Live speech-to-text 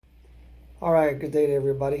All right, good day to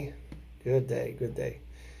everybody. Good day, good day.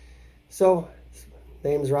 So,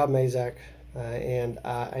 name's Rob Mazak, and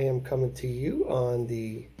I am coming to you on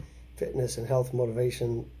the Fitness and Health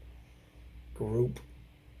Motivation group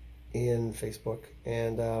in Facebook,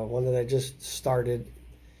 and one that I just started,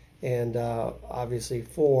 and obviously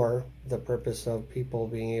for the purpose of people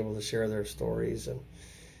being able to share their stories and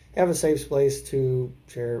have a safe place to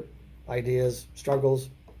share ideas, struggles,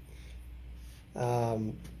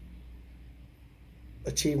 um,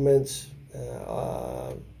 achievements,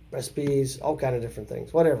 recipes, all kind of different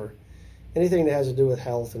things, whatever, anything that has to do with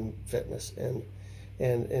health and fitness, and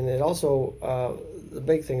it also the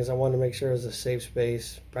big thing is I want to make sure it's a safe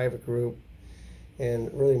space, private group,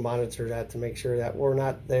 and really monitor that to make sure that we're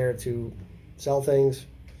not there to sell things,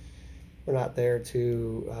 we're not there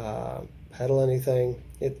to peddle anything.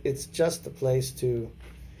 It's just a place to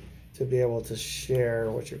be able to share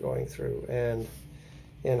what you're going through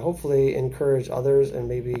and hopefully encourage others and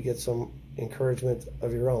maybe get some encouragement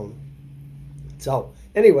of your own. So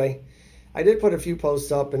anyway, I did put a few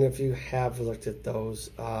posts up, and if you have looked at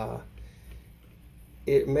those,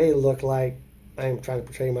 it may look like I'm trying to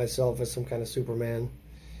portray myself as some kind of Superman.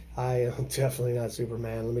 I am definitely not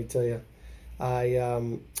Superman, let me tell you.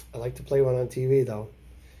 I like to play one on TV though.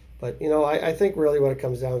 But I think really what it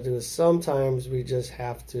comes down to is sometimes we just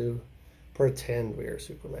have to pretend we are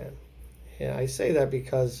Superman. And I say that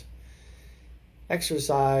because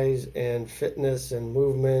exercise and fitness and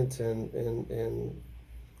movement and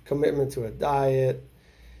commitment to a diet,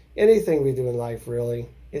 anything we do in life really,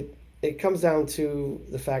 it comes down to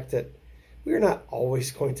the fact that we are not always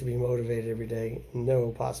going to be motivated every day. No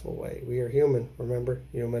possible way. We are human, remember?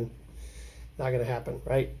 Human. Not going to happen,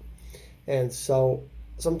 right? And so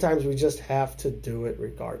sometimes we just have to do it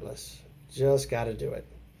regardless. Just got to do it.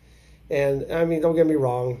 And I mean, don't get me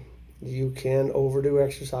wrong. You can overdo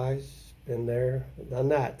exercise. Been there, done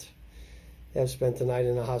that. I've spent the night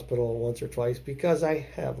in the hospital once or twice because I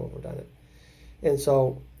have overdone it. And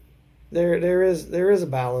so there is a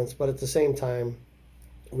balance, but at the same time,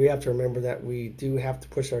 we have to remember that we do have to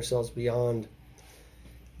push ourselves beyond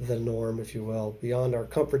the norm, if you will, beyond our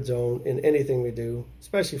comfort zone in anything we do,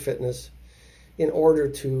 especially fitness, in order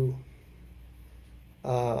to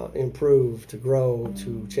improve, to grow,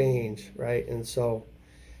 to change, right? And so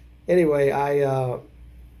anyway,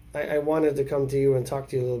 I wanted to come to you and talk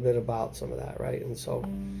to you a little bit about some of that, right? And so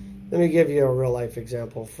let me give you a real life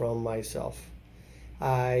example from myself.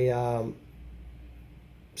 I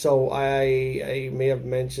may have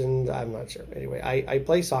mentioned, I'm not sure. Anyway, I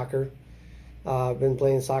play soccer. I've been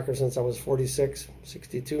playing soccer since I was 46,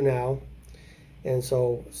 62 now. And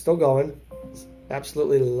so still going.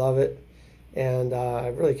 Absolutely love it. And I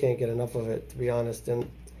really can't get enough of it, to be honest. And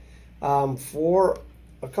for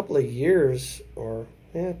a couple of years, or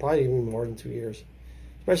probably even more than 2 years,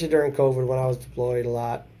 especially during COVID when I was deployed a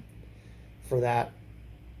lot for that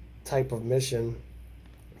type of mission,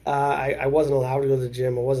 I wasn't allowed to go to the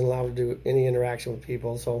gym. I wasn't allowed to do any interaction with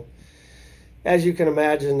people. So as you can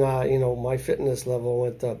imagine, my fitness level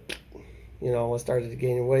went up. I started to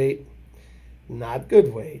gain weight, not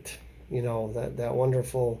good weight. That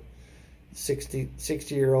wonderful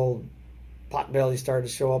 60-year-old pot belly started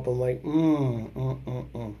to show up. I'm like,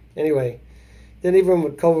 Anyway, then even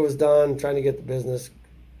when COVID was done, trying to get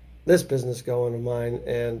this business going of mine,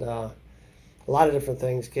 and a lot of different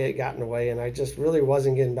things got in the way, and I just really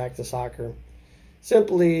wasn't getting back to soccer.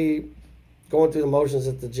 Simply going through the motions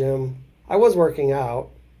at the gym. I was working out,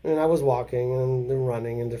 and I was walking and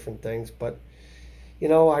running and different things, but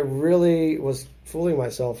I really was fooling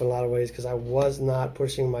myself in a lot of ways because I was not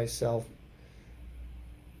pushing myself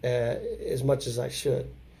as much as I should.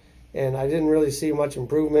 And I didn't really see much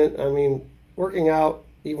improvement. I mean, working out,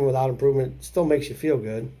 even without improvement, still makes you feel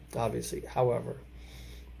good, obviously. However,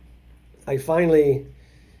 I finally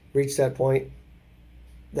reached that point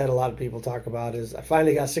that a lot of people talk about is I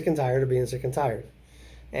finally got sick and tired of being sick and tired.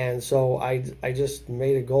 And so I just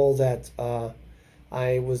made a goal that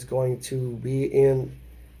I was going to be in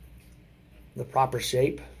the proper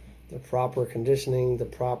shape, the proper conditioning, the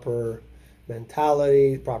proper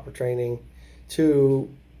mentality, proper training to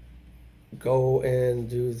go and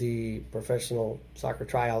do the professional soccer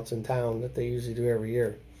tryouts in town that they usually do every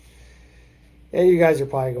year. And you guys are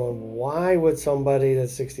probably going, why would somebody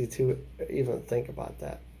that's 62 even think about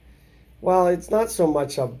that? Well, it's not so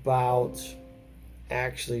much about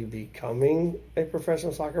actually becoming a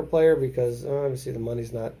professional soccer player because obviously the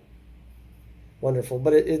money's not wonderful,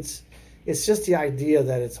 but it's just the idea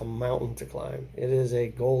that it's a mountain to climb. It is a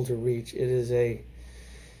goal to reach. It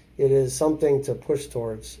is something to push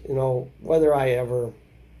towards. Whether I ever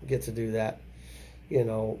get to do that,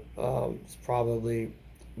 It's probably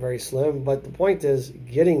very slim. But the point is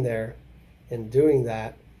getting there and doing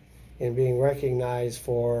that and being recognized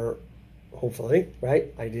for, hopefully,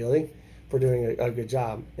 right, ideally, for doing a good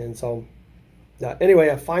job. And so, anyway,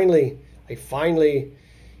 I finally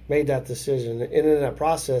made that decision. And in that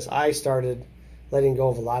process, I started letting go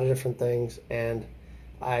of a lot of different things, and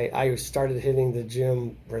I started hitting the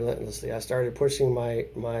gym relentlessly. I started pushing my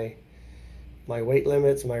weight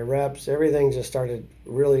limits, my reps, everything just started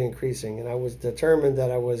really increasing. And I was determined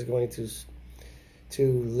that I was going to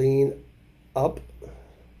lean up,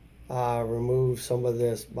 remove some of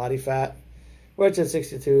this body fat, which at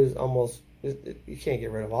 62 is almost, you can't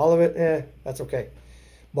get rid of all of it. That's okay.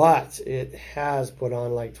 But it has put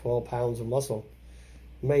on like 12 pounds of muscle.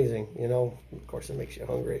 Amazing, Of course, it makes you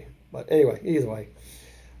hungry. But anyway, either way.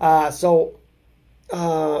 So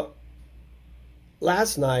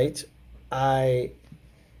last night I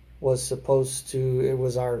was supposed to, it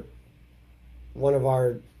was one of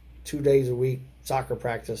our 2 days a week soccer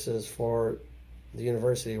practices for the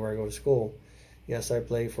university where I go to school. Yes, I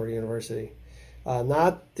play for a university.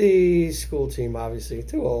 Not the school team, obviously,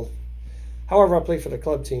 too old. However, I play for the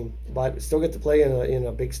club team, but still get to play in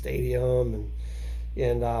a big stadium,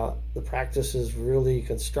 and the practice is really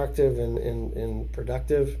constructive and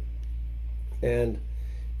productive, and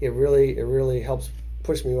it really helps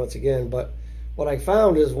push me once again. But what I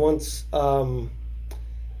found is once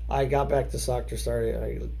I got back to soccer,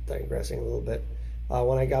 I'm digressing a little bit.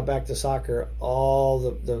 When I got back to soccer, all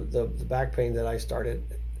the back pain that I started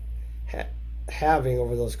having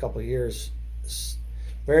over those couple of years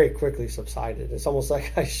very quickly subsided. It's almost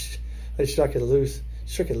like I shook it loose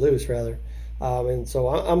rather. And so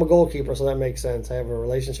I'm a goalkeeper, so that makes sense. I have a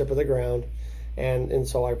relationship with the ground, and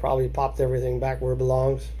so I probably popped everything back where it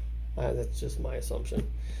belongs. That's just my assumption.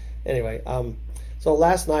 Anyway, so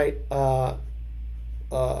last night,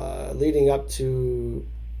 leading up to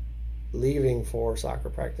leaving for soccer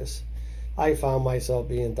practice, I found myself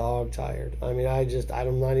being dog tired. I mean,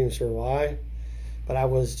 I'm not even sure why, but I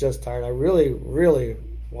was just tired. I really, really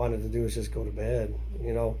wanted to do is just go to bed.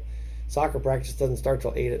 Soccer practice doesn't start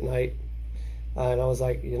till 8 at night. And I was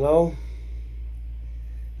like,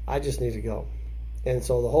 I just need to go. And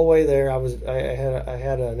so the whole way there, I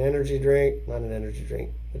had an energy drink, not an energy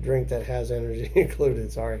drink, a drink that has energy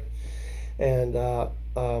included. Sorry, and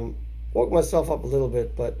woke myself up a little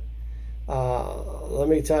bit. But let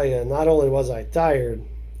me tell you, not only was I tired,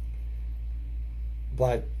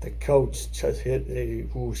 but the coach just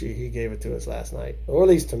he gave it to us last night, or at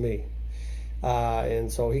least to me.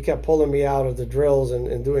 And so he kept pulling me out of the drills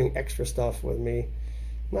and doing extra stuff with me.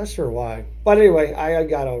 I'm not sure why. But anyway, I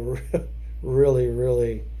got a really,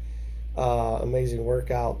 really amazing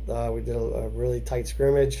workout. We did a really tight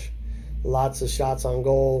scrimmage, lots of shots on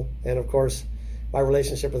goal. And, of course, my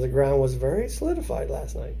relationship with the ground was very solidified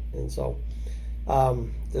last night. And so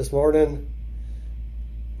this morning,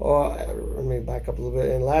 let me back up a little bit.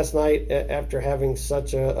 And last night, after having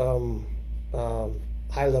such a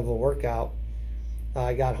high-level workout,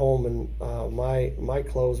 I got home and my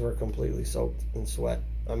clothes were completely soaked in sweat.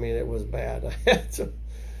 I mean, it was bad.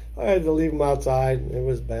 I had to leave them outside. It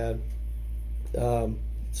was bad.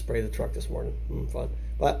 Spray the truck this morning. Fun.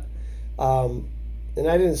 But and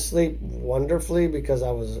I didn't sleep wonderfully because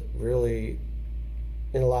I was really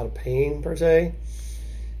in a lot of pain per se.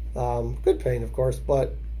 Good pain, of course,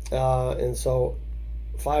 but and so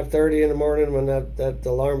 5:30 in the morning when that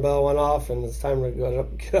alarm bell went off and it's time to get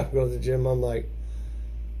up, go to the gym, I'm like,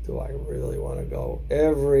 do I really want to go?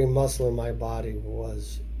 Every muscle in my body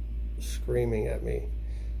was screaming at me,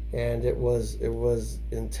 and it was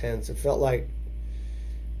intense. It felt like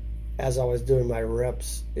as I was doing my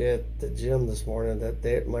reps at the gym this morning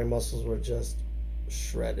that my muscles were just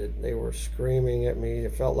shredded. They were screaming at me.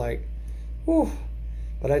 It felt like, whew.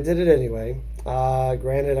 But I did it anyway.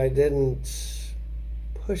 Granted, I didn't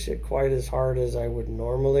push it quite as hard as I would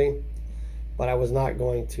normally, but I was not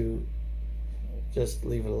going to just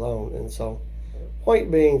leave it alone. And so,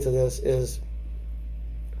 point being to this is,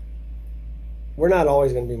 we're not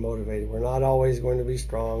always going to be motivated. We're not always going to be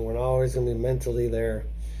strong. We're not always going to be mentally there.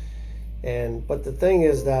 But the thing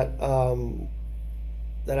is that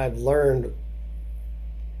that I've learned,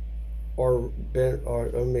 or let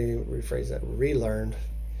me rephrase that, relearned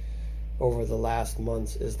over the last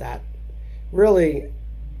months, is that really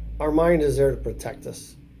our mind is there to protect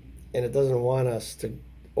us, and it doesn't want us to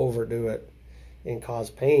overdo it and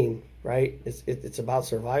cause pain, right? It's about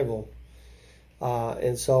survival.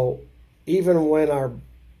 And so even when our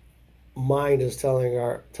mind is telling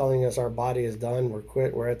us our body is done,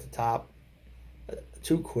 we're at the top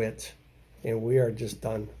to quit, and we are just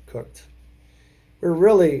done, cooked. we're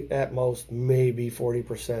really at most maybe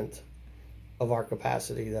 40% of our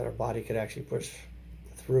capacity that our body could actually push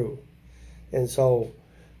through. And so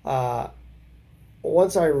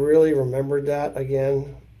once I really remembered that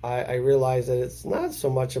again, I realized that it's not so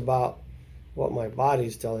much about what my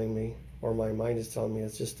body's telling me or my mind is telling me.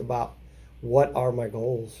 It's just about what are my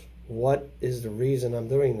goals? What is the reason I'm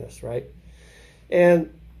doing this, right?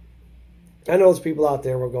 And I know there's people out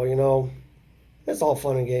there will go, it's all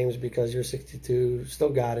fun and games because you're 62, still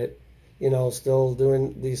got it, still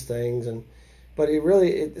doing these things. But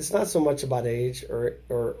it's not so much about age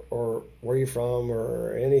or where you're from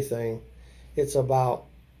or anything. It's about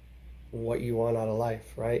what you want out of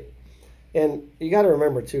life, right? And you got to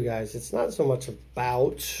remember too, guys, it's not so much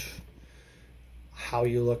about how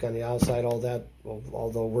you look on the outside, all that.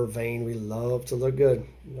 Although we're vain, we love to look good.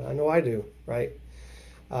 I know I do, right?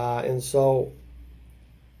 But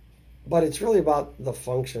it's really about the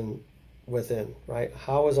function within, right?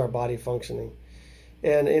 How is our body functioning?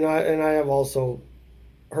 And I have also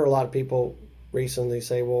heard a lot of people recently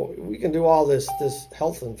say, well, we can do all this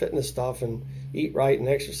health and fitness stuff and eat right and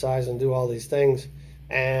exercise and do all these things,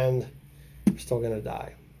 and we're still going to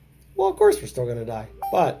die. Well, of course we're still going to die.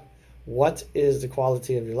 But what is the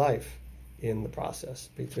quality of your life in the process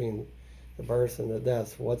between the birth and the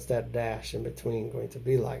death? What's that dash in between going to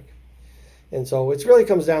be like? And so it really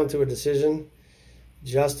comes down to a decision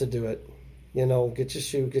just to do it. Get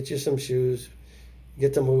you some shoes,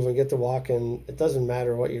 get to moving, get to walking. It doesn't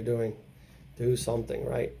matter what you're doing. Do something,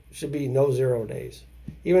 right? It should be no 0 days.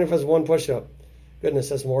 Even if it's one push-up. Goodness,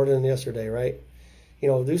 that's more than yesterday, right?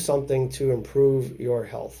 Do something to improve your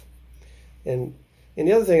health. And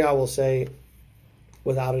the other thing I will say,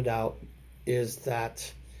 without a doubt, is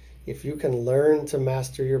that if you can learn to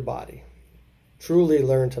master your body, truly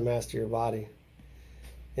learn to master your body,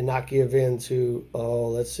 and not give in to,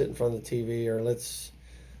 let's sit in front of the TV, or let's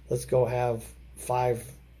go have 5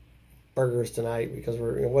 burgers tonight because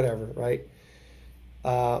we're whatever, right?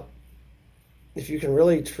 If you can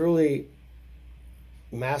really truly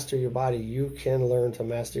master your body, you can learn to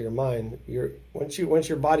master your mind. Once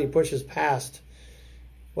your body pushes past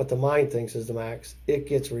what the mind thinks is the max, it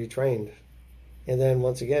gets retrained, and then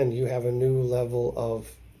once again you have a new level of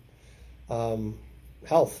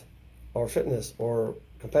health or fitness or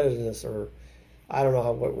competitiveness, or I don't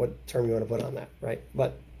know what term you want to put on that, right?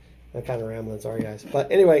 But I'm kind of rambling, sorry guys.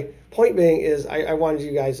 But anyway, point being is I wanted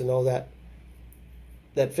you guys to know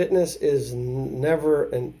that fitness is never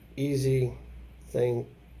an easy thing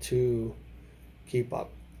to keep up,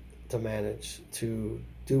 to manage, to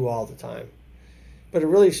do all the time. But it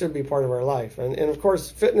really should be part of our life. And of course,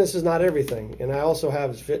 fitness is not everything. And I also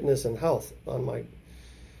have fitness and health on my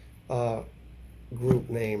group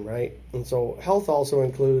name, right? And so health also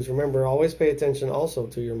includes, remember, always pay attention also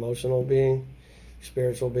to your emotional being, your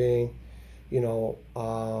spiritual being,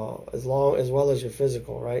 as well as your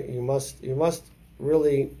physical, right? You must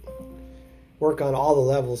really work on all the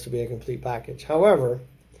levels to be a complete package. However,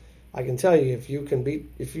 I can tell you, if you can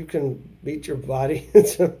beat your body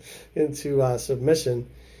into submission,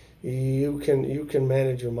 you can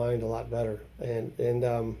manage your mind a lot better. And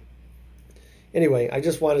anyway, I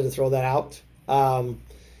just wanted to throw that out.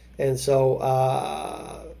 And so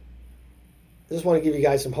I just want to give you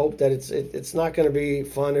guys some hope that it's not going to be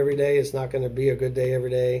fun every day. It's not going to be a good day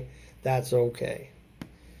every day. That's okay.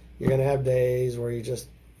 You're going to have days where you just,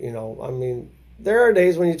 there are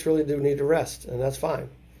days when you truly do need to rest, and that's fine.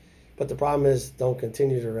 But the problem is, don't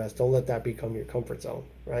continue to rest. Don't let that become your comfort zone,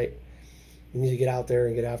 right? You need to get out there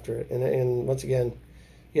and get after it. And once again,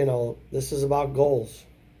 this is about goals.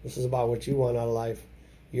 This is about what you want out of life,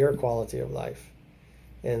 your quality of life.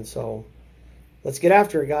 And so let's get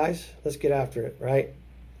after it, guys. Let's get after it, right?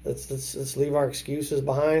 Let's leave our excuses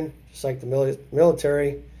behind. Just like the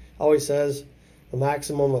military always says, the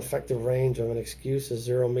maximum effective range of an excuse is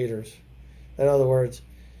 0 meters. In other words,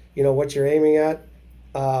 what you're aiming at,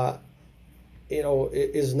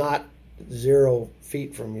 is not 0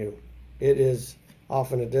 feet from you. It is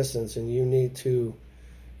often a distance, and you need to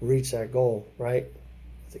reach that goal, right?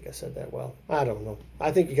 I think I said that well. I don't know.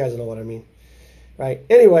 I think you guys know what I mean, right?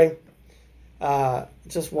 Anyway,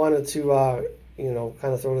 just wanted to,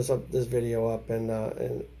 kind of throw this video up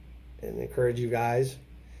and encourage you guys.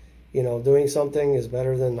 Doing something is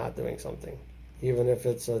better than not doing something, even if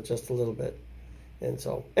it's just a little bit. And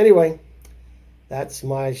so, anyway, that's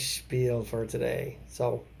my spiel for today.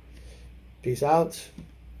 So, peace out.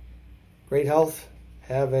 Great health.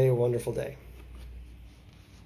 Have a wonderful day.